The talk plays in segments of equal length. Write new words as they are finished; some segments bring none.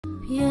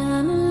So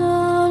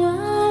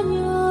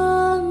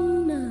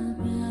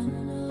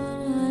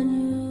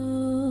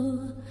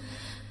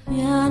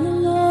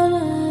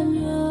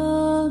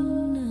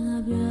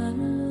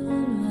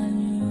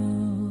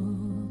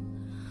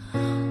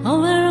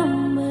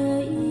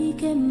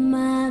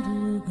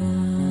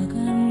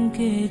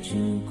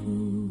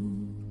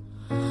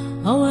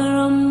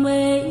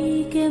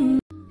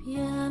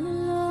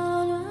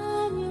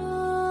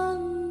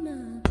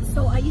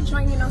are you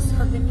joining us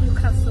for the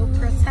Newcastle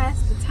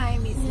protest? The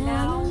time is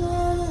now.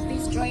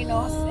 Please join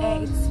us.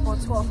 It's for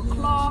 12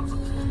 o'clock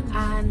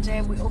and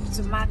we hope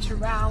to march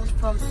around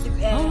from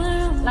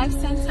Life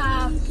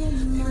Center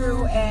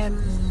through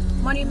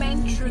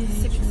Monument through the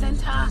Civic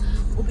Center.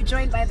 We'll be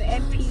joined by the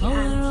MP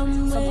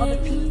and some other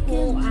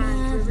people,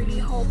 and we really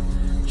hope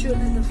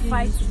truly the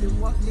fight will be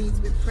worth it.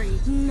 We pray.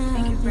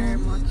 Thank you very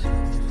much.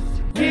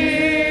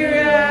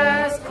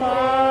 Serious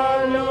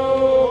call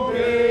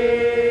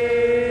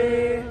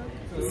obey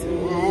to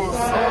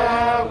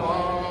serve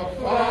our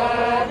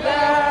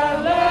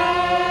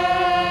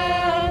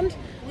fatherland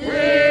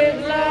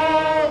with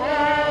love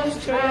and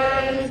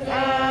strength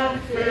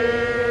and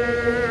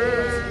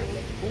faith.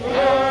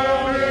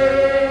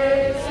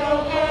 Words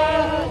of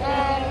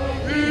our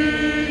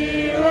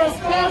heroes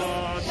past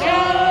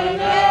shall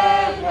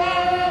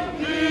never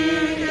be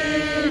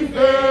in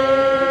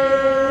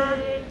vain.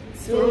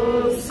 To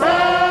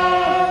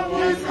serve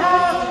with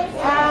heart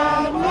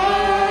and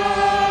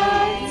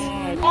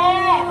mind.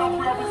 All that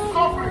we have been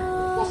suffering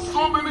for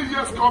so many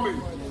years coming,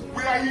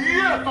 we are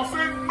here to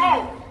say no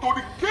to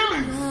the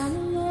killings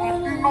of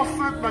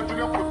innocent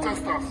Nigerian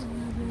protesters.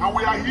 And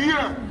we are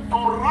here to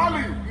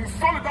rally in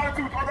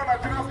solidarity with other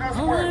Nigerians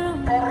elsewhere,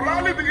 to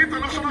rally the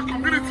international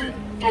community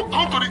to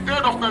come to the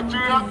aid of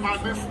Nigeria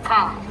at this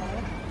time.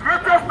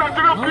 Greatest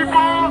Nigerian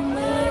people,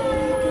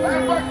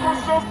 ever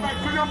conscious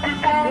Nigerian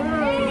people,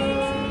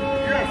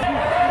 yes.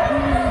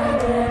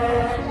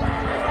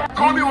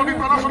 Calling on the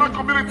international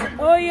community.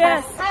 Oh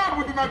yes. To stand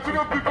with the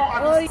Nigerian people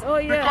at this, Oh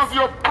yes. because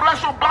the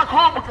oppression back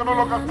home we can no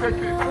longer take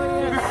it.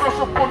 The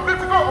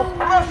socio-political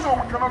oppression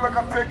we can no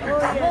longer take it.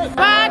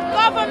 Bad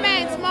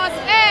government must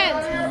end.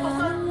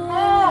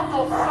 No to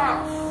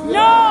SARS.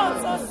 No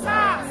to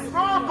SARS.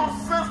 No to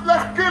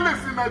senseless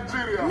killings in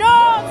Nigeria. No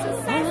to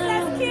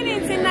senseless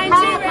killings in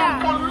Nigeria.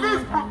 No to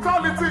police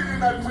brutality in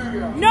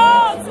Nigeria. No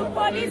to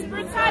police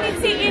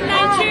brutality in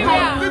Nigeria.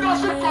 No to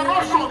leadership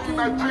corruption in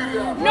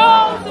Nigeria. No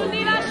to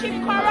leadership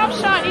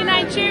corruption in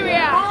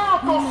Nigeria. No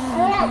to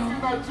SWAT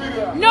in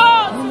Nigeria. No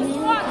to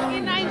SWAT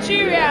in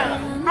Nigeria.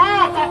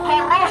 No to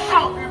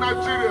corruption in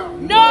Nigeria.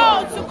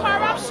 No to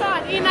corruption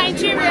in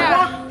Nigeria. We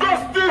want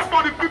justice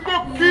for the people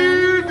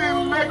killed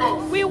in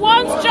Lagos. We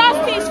want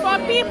justice for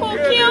people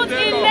killed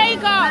in We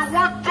Lagos.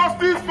 want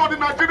justice for the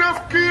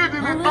Nigerians killed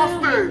in Edo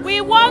State.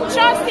 We want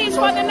justice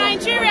for the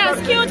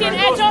Nigerians killed in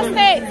Edo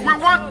State. We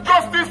want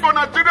justice for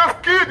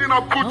Nigerians killed in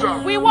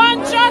Abuja. We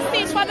want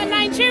justice for the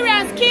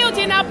Nigerians killed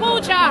in We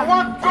Abuja.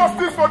 want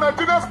justice for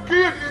Nigerians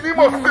killed in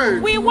Imo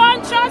State. We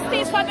want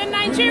justice for the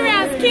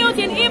Nigerians killed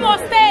in Imo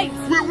State.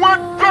 We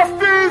want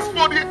justice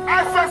for the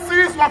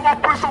SSCs of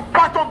Operation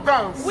Patton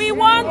Dance. We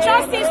want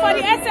justice for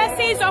the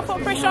SSCs of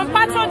Operation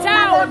Pato We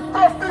Down. want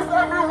justice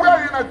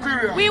everywhere in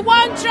Nigeria. We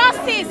want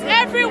justice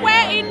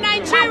everywhere in We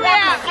Nigeria.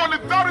 want the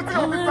solidarity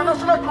of the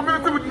international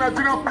community with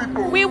Nigerian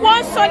people. We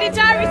want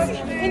solidarity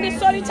in the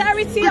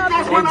solidarity of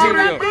Because the when I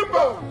Nigerian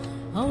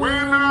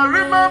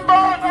remember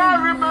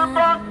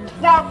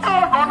what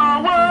God on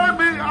our way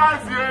me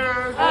eyes,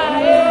 yeah.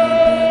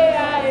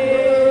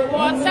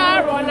 Water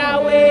run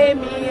away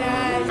me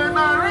eyes. When I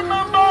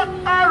remember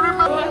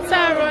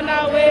Water run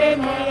away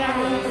me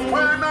eyes.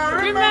 when I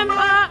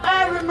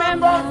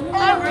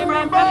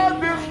remember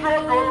these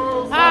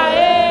struggles.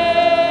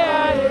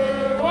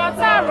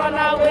 Water run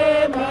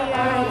away me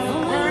eyes.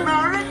 When I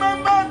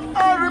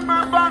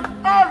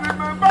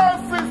remember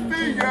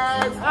 60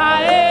 years.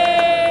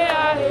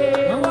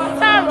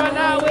 Water run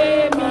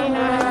away me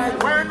eyes.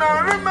 When I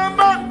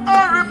remember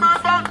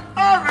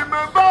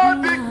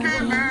the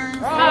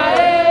killings.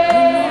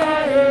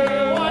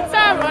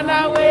 Water run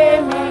away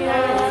me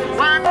eyes.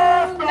 When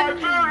us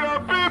Nigeria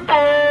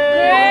people,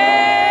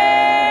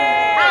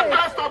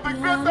 greatest of the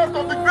greatest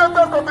of the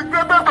greatest of the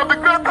greatest of the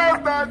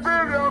greatest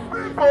Nigerian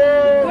people.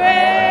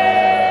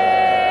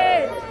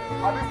 Great.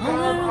 At this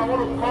time, I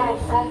want to call on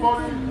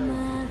somebody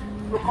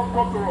to come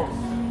talk to us.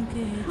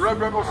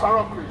 Reverend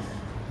Osara, please.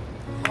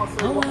 Come and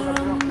say what the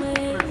Nigerian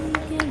people, please.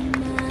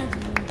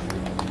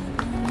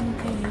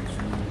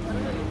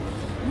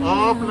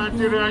 Up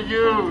Nigerian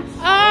youth.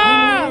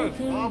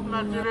 Up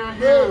Nigerian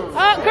youth.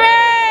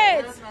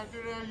 Great.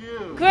 Nigerian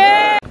youth.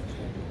 Great.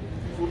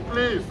 So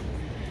please,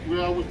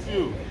 we are with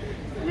you.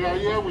 We are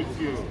here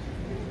with you.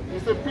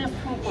 It's a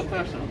peaceful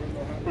protection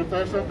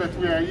that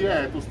we are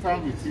here to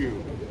stand with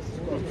you,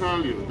 to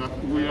tell you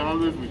that we are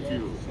always with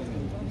you.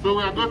 So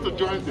we are going to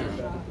join them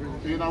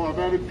in our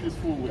very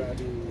peaceful way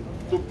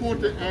to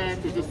put an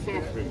end to the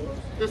suffering.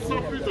 The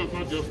suffering does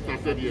not just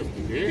started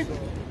yesterday.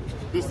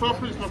 The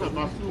suffering is not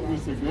about 2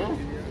 weeks ago.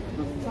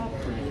 The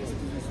suffering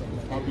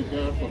has been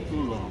there for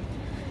too long.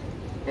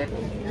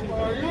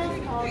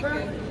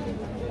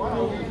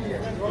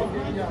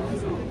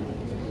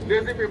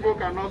 Lazy people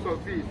cannot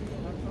succeed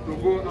to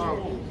go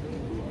out.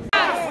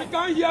 We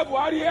can't hear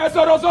Buhari.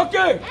 Exodus,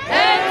 okay?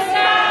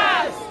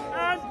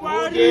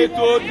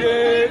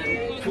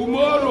 Today,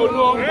 tomorrow,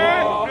 no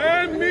more.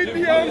 10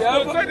 million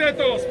to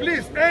senators,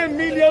 please. 10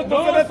 million to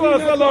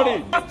senators'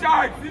 salary.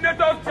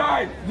 Senator's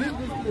child.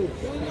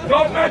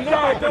 Government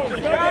child.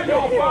 Tell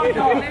your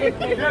father.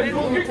 They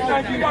will fix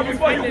Nigeria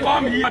before you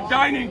come here.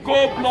 Dying in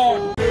cold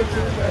blood.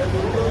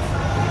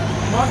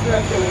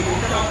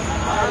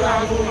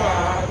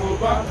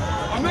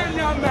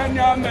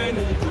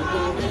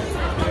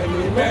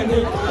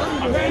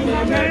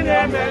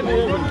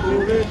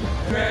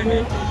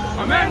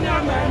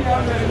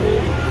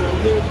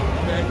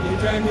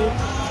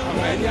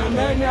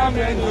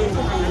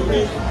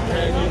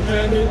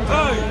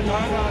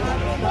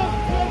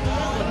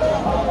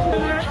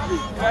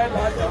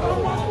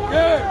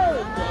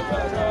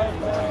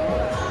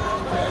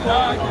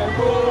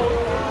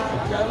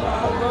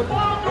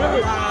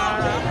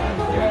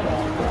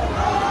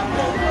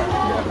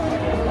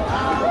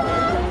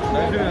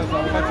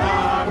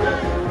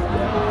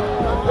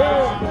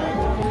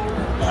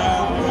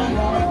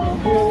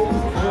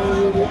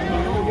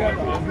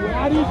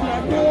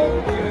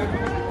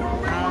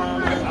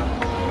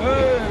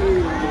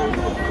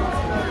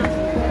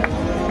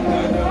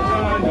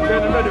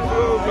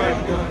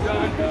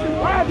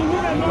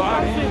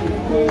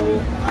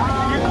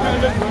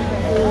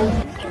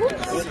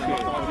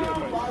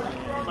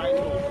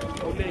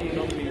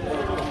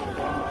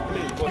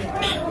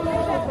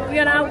 We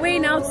are on our way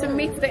now to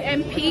meet the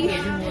MP.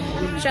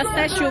 She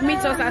said she'll meet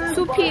us at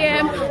 2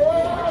 p.m.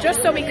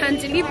 just so we can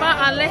deliver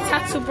our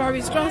letter to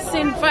Boris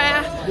Johnson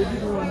via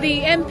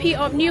the MP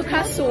of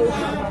Newcastle,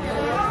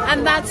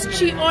 and that's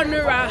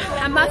Onwurah,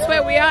 and that's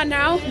where we are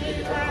now.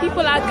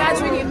 People are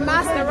gathering in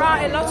mass. There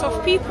are a lot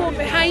of people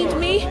behind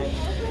me,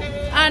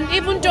 and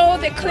even though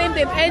they claim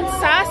they've end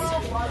SARS,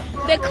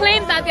 they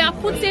claim that they are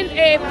putting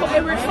a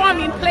reform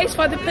in place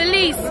for the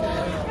police.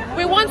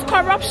 We want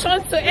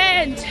corruption to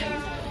end.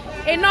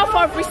 Enough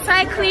of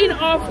recycling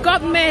of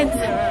government,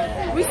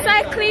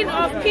 recycling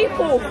of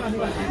people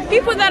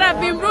that have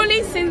been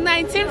ruling since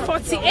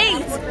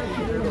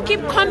 1948 keep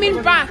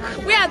coming back.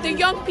 We are the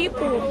young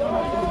people.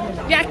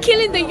 They are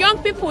killing the young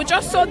people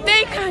just so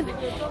they can,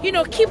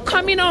 keep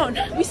coming on.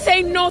 We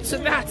say no to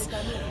that.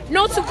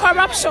 No to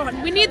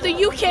corruption. We need the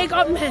UK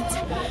government.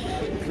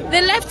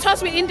 They left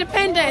us with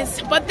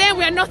independence, but then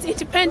we are not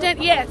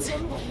independent yet.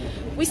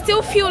 We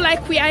still feel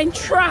like we are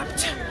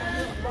entrapped.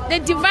 They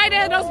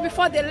divided us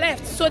before they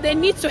left, so they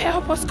need to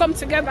help us come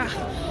together.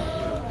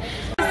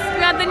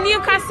 We are the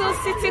Newcastle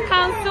City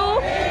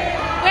Council,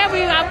 where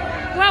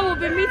we'll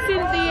be meeting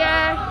the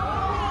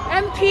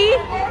MP.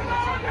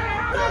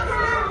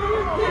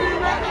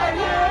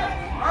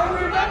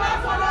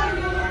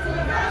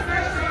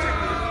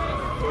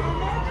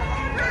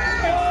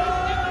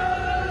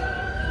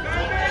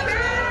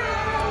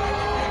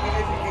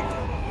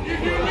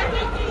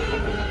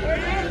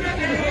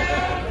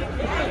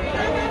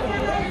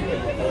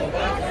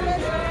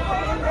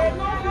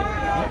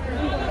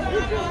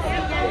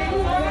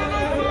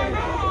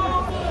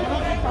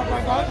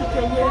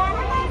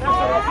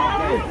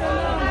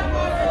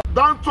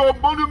 Down to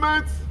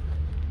monuments,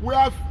 we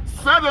have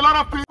said a lot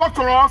of things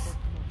to us.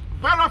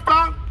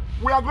 Thereafter,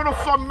 we are going to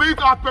submit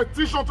our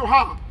petition to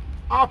her.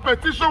 Our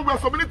petition we are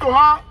submitting to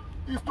her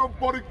is to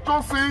Boris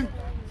Johnson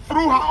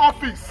through her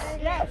office.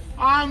 Yes.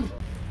 And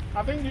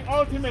I think the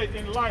ultimate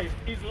in life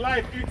is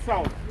life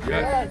itself.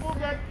 Yes. When people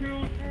get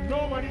killed,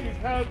 nobody is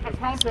held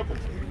accountable.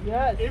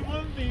 Yes.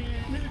 Even the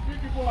military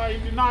people are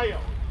in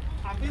denial.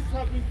 And this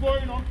has been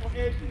going on for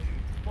ages.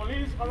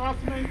 Police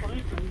harassment,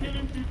 police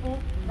killing people,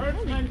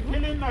 herdsmen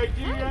killing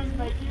Nigerians,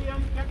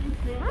 Nigerians getting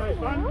killed by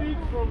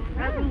bandits from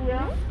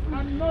everywhere,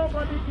 and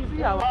nobody is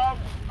involved.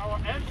 Our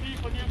MP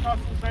for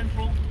Newcastle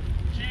Central,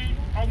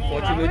 Onwurah.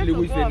 Fortunately,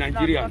 we say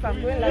Nigerian.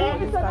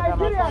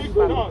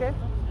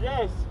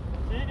 Yes,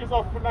 she is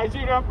of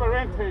Nigerian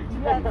parentage.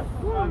 Yes.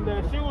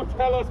 And she will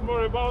tell us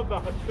more about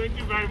that. Thank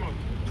you very much.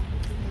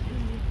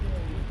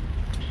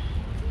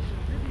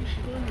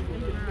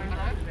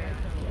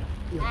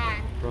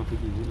 Hi.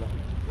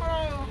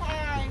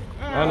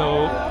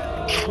 Hello.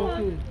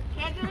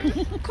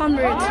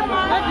 Comrade. Now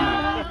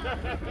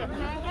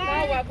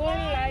we're going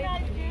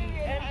live with the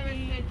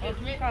MP of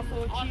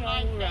Newcastle,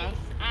 Onwurah,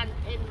 And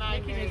in my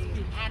name,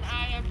 and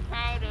I am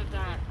proud of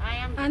that. I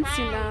am Auntie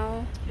proud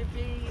now. to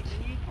be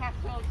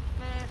Newcastle's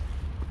first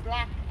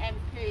black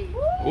MP.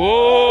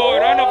 Oh,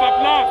 round of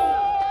applause.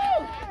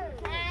 I'm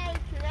proud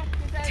to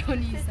represent the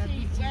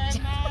city where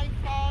my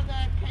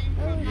father came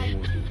from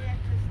Nigeria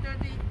to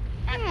study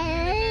at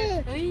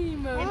the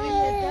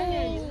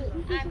university.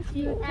 And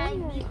he found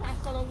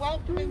Newcastle a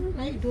welcoming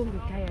place. He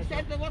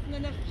said there wasn't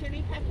enough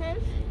chili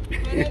peppers,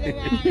 but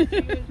otherwise he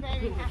was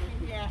very happy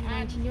here.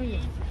 And he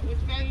was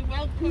very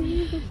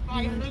welcomed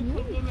by a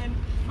local woman,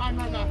 my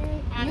mother,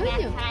 and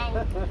that's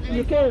how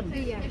you came.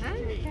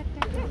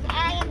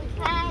 I am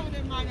proud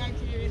of my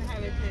Nigerian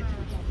heritage,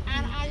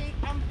 and I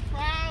am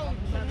proud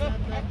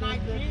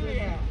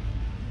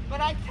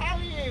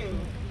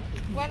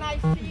when I see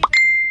the scene.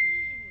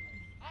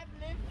 I've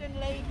lived in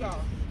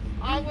Lagos.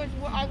 I work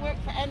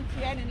for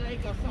NTN in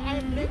Lagos, so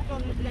I've lived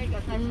on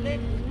Lagos. I've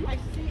been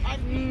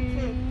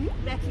to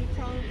Letty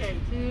Tollgate,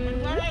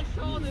 and when I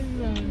saw the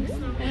scenes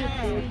from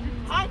there,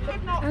 I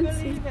could not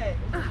believe it,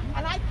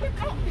 and I could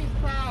not be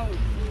proud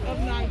of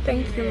Nigeria.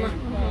 Thank you, Ma.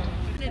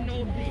 The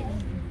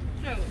Northeast.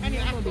 So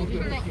anyway, I've talked a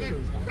lot.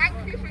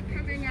 Thank you for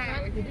coming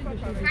out. Thank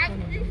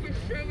you for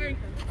showing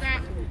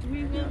that we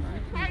will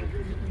fight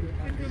for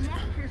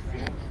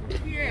democracy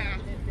here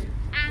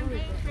and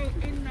also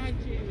in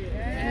Nigeria.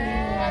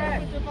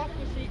 Fight for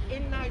democracy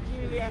in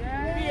Nigeria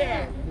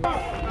here. On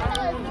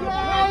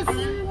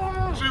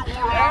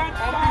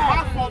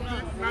behalf of the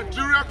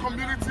Nigeria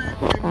community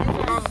in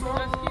Newcastle,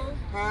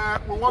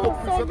 we want to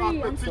present our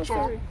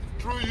petition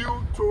through you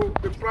to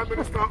the Prime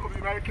Minister of the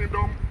United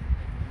Kingdom,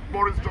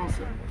 Boris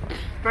Johnson.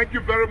 Thank you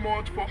very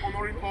much for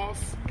honoring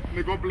us.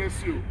 May God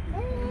bless you.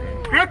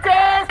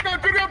 Greatest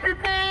Nigerian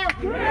people!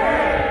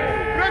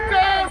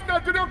 Greatest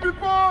Nigerian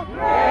people!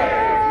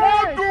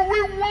 What do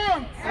we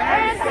want?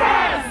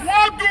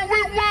 What do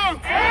we want?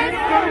 What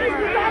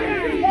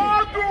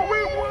do we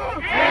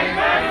want?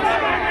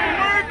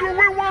 Where do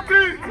we want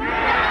it?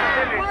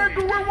 Where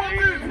do we want it?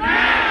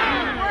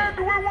 Where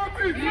do we want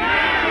it?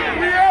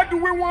 Where do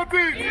we want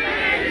it?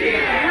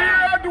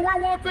 Where do we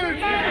want it?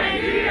 Where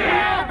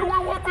do we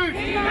want it?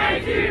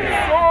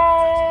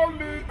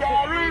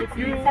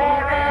 Solidarity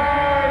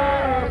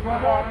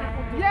forever.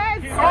 Yes.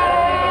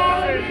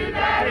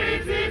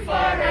 Solidarity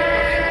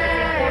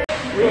forever.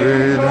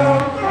 Freedom,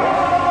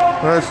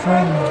 let's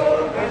run.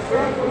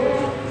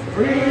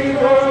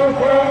 Freedom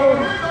come.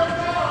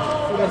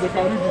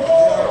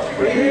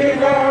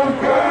 Freedom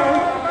come.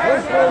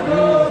 Let's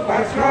struggle,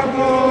 let's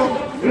struggle.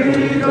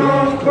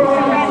 Freedom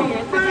come.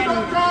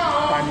 Freedom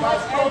come.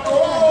 Let's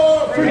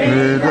struggle.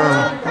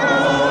 Freedom,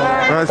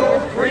 let's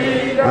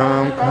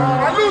freedom come.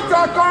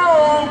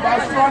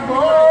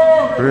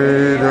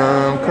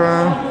 Freedom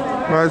come,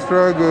 by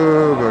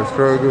struggle, by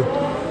struggle.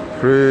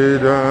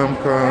 Freedom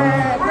come.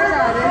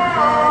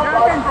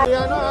 We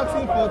are not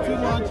asking for too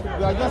much,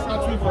 we are just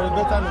asking for a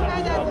better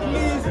Nigeria.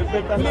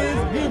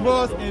 Please give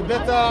us a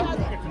better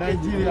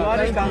Nigeria.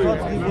 Buhari cannot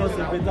give us a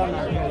better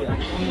Nigeria.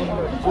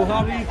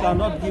 Buhari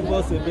cannot give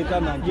us a better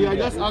Nigeria. We are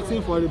just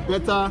asking for a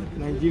better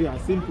Nigeria.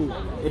 Simple.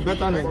 A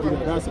better Nigeria,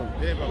 that's all.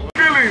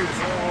 Killings.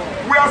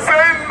 We are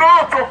saying no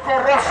to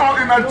corruption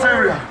in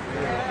Nigeria.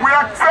 We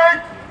are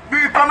saying the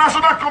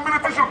international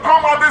community should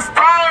come at this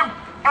time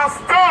and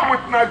stand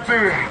with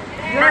Nigeria.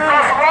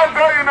 Because right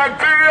there in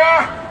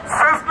Nigeria,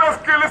 senseless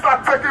killings are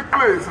taking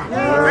place.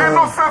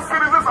 Innocent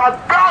citizens are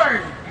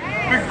dying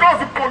because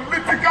the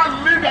political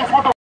leaders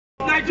want to.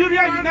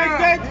 Nigeria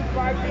united,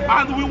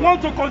 and we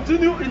want to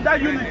continue in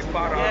that unity.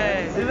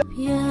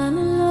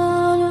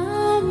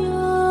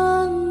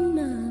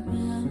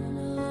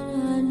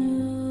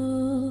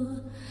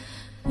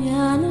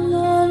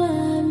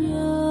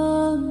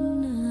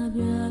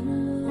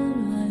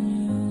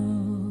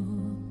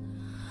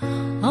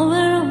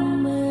 Onwurah